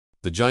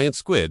the giant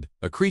squid,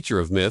 a creature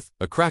of myth,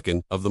 a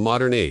kraken of the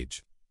modern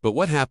age. But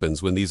what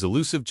happens when these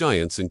elusive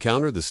giants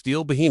encounter the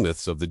steel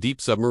behemoths of the deep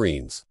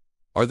submarines?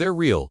 Are there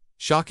real,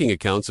 shocking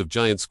accounts of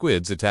giant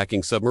squids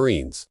attacking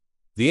submarines?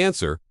 The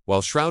answer,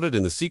 while shrouded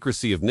in the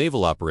secrecy of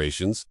naval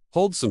operations,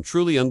 holds some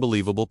truly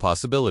unbelievable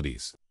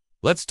possibilities.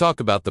 Let's talk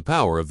about the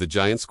power of the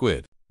giant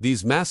squid.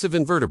 These massive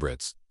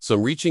invertebrates,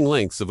 some reaching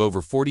lengths of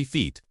over 40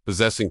 feet,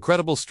 possess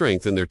incredible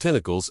strength in their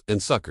tentacles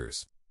and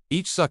suckers.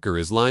 Each sucker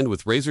is lined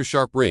with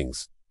razor-sharp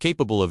rings,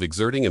 capable of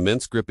exerting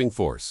immense gripping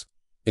force.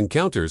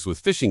 Encounters with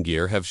fishing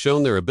gear have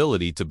shown their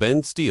ability to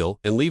bend steel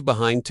and leave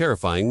behind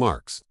terrifying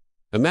marks.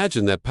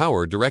 Imagine that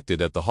power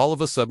directed at the hull of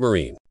a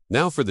submarine.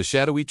 Now for the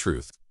shadowy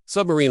truth.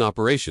 Submarine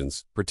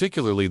operations,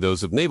 particularly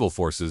those of naval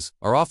forces,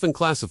 are often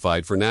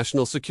classified for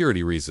national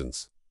security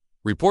reasons.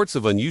 Reports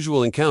of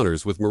unusual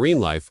encounters with marine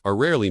life are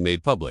rarely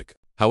made public.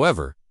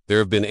 However, there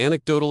have been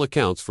anecdotal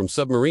accounts from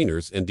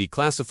submariners and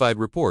declassified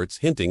reports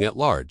hinting at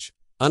large,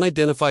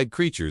 unidentified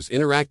creatures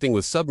interacting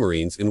with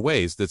submarines in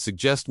ways that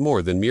suggest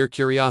more than mere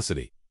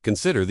curiosity.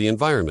 Consider the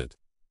environment.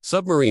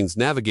 Submarines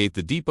navigate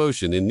the deep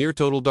ocean in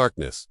near-total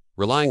darkness,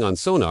 relying on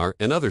sonar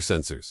and other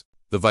sensors.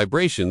 The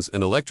vibrations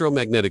and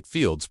electromagnetic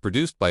fields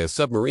produced by a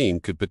submarine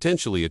could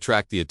potentially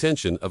attract the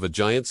attention of a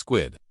giant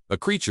squid, a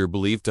creature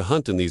believed to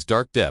hunt in these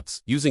dark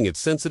depths using its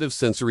sensitive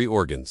sensory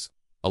organs.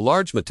 A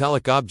large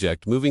metallic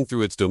object moving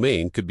through its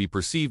domain could be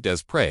perceived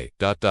as prey,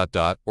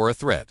 or a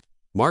threat.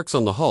 Marks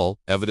on the hull,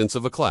 evidence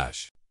of a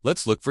clash.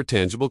 Let's look for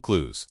tangible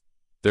clues.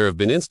 There have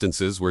been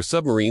instances where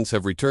submarines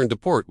have returned to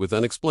port with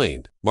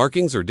unexplained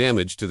markings or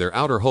damage to their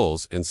outer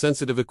hulls and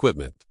sensitive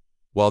equipment.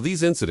 While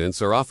these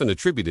incidents are often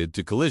attributed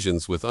to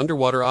collisions with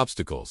underwater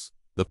obstacles,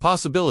 the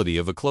possibility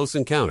of a close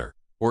encounter,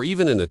 or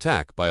even an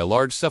attack by a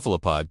large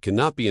cephalopod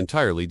cannot be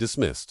entirely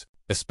dismissed,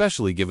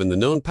 especially given the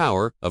known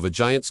power of a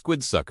giant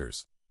squid's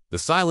suckers. The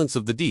silence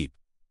of the deep.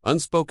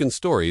 Unspoken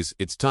stories.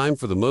 It's time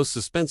for the most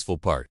suspenseful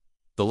part.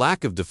 The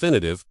lack of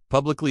definitive,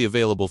 publicly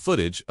available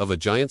footage of a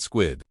giant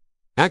squid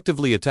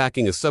actively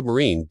attacking a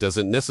submarine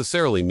doesn't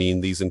necessarily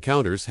mean these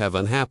encounters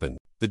haven't happened.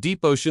 The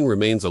deep ocean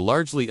remains a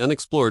largely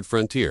unexplored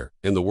frontier,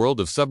 and the world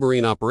of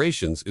submarine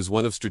operations is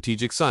one of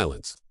strategic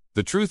silence.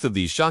 The truth of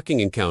these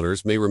shocking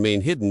encounters may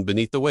remain hidden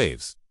beneath the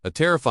waves, a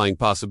terrifying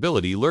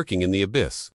possibility lurking in the abyss.